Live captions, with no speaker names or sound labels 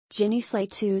Ginny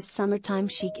Slate oozed summertime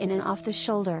chic in an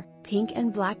off-the-shoulder, pink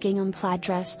and black gingham plaid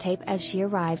dress tape as she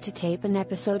arrived to tape an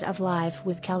episode of Live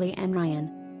with Kelly and Ryan.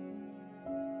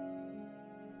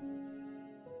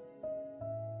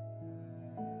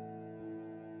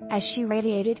 As she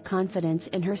radiated confidence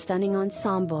in her stunning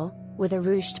ensemble, with a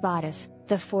ruched bodice,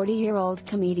 the 40-year-old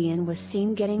comedian was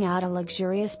seen getting out a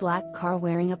luxurious black car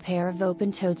wearing a pair of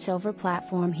open-toed silver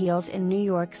platform heels in New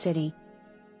York City.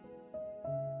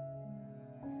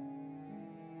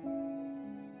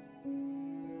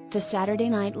 The Saturday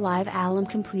Night Live alum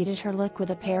completed her look with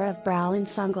a pair of browline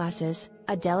sunglasses,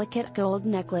 a delicate gold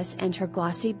necklace and her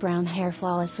glossy brown hair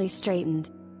flawlessly straightened.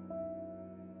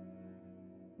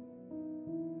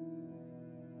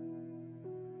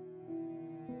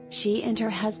 She and her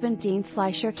husband Dean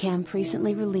Fleischer-Camp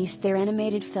recently released their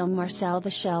animated film Marcel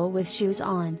the Shell with Shoes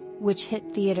On, which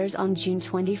hit theaters on June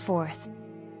 24.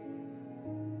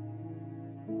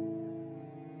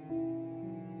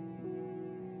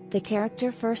 The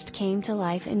character first came to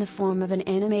life in the form of an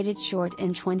animated short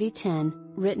in 2010,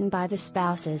 written by the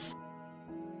spouses.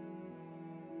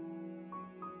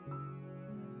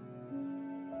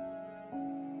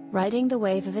 Riding the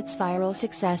wave of its viral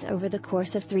success over the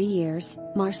course of 3 years,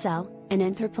 Marcel, an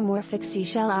anthropomorphic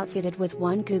seashell outfitted with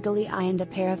one googly eye and a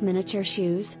pair of miniature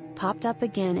shoes, popped up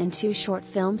again in 2 short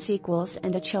film sequels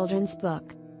and a children's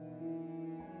book.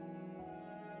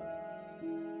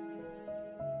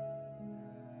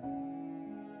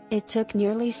 It took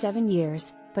nearly 7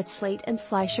 years, but Slate and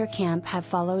Fleischer-Camp have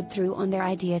followed through on their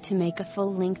idea to make a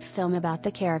full-length film about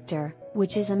the character,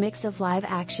 which is a mix of live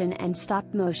action and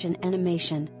stop-motion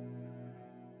animation.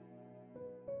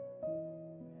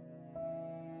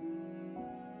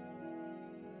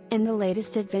 In the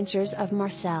latest adventures of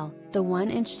Marcel, the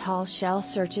 1-inch tall shell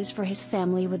searches for his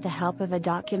family with the help of a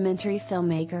documentary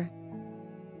filmmaker.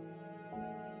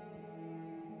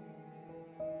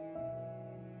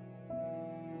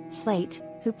 Slate,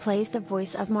 who plays the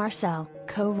voice of Marcel,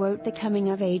 co-wrote the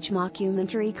coming-of-age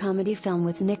mockumentary comedy film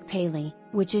with Nick Paley,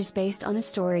 which is based on a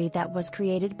story that was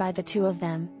created by the two of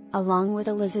them, along with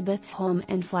Elizabeth Holm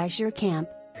and Fleischer-Camp,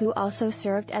 who also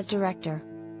served as director.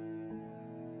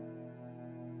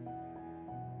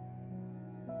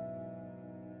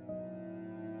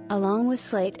 Along with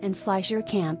Slate and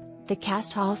Fleischer-Camp, the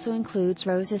cast also includes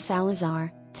Rosa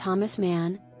Salazar, Thomas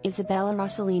Mann, Isabella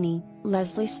Rossellini,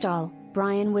 Leslie Stahl,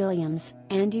 Brian Williams,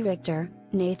 Andy Richter,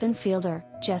 Nathan Fielder,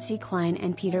 Jesse Klein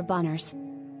and Peter Bonners.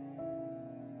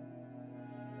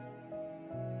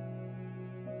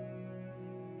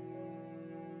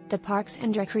 The Parks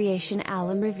and Recreation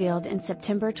alum revealed in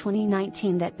September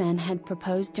 2019 that Ben had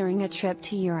proposed during a trip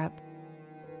to Europe.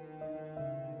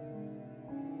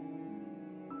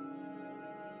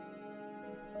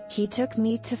 He took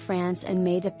me to France and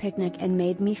made a picnic and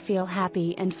made me feel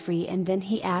happy and free, and then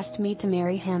he asked me to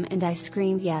marry him and I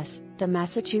screamed yes, the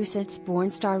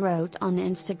Massachusetts-born star wrote on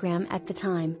Instagram at the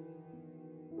time.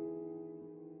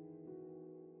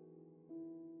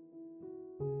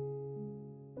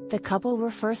 The couple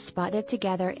were first spotted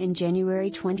together in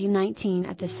January 2019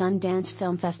 at the Sundance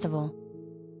Film Festival.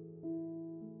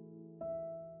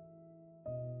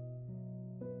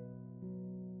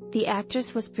 The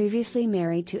actress was previously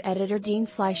married to editor Dean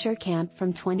Fleischer-Camp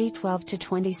from 2012 to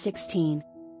 2016.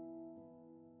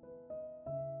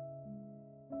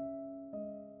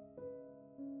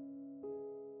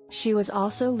 She was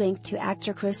also linked to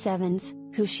actor Chris Evans,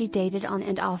 who she dated on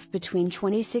and off between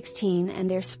 2016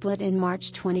 and their split in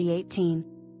March 2018.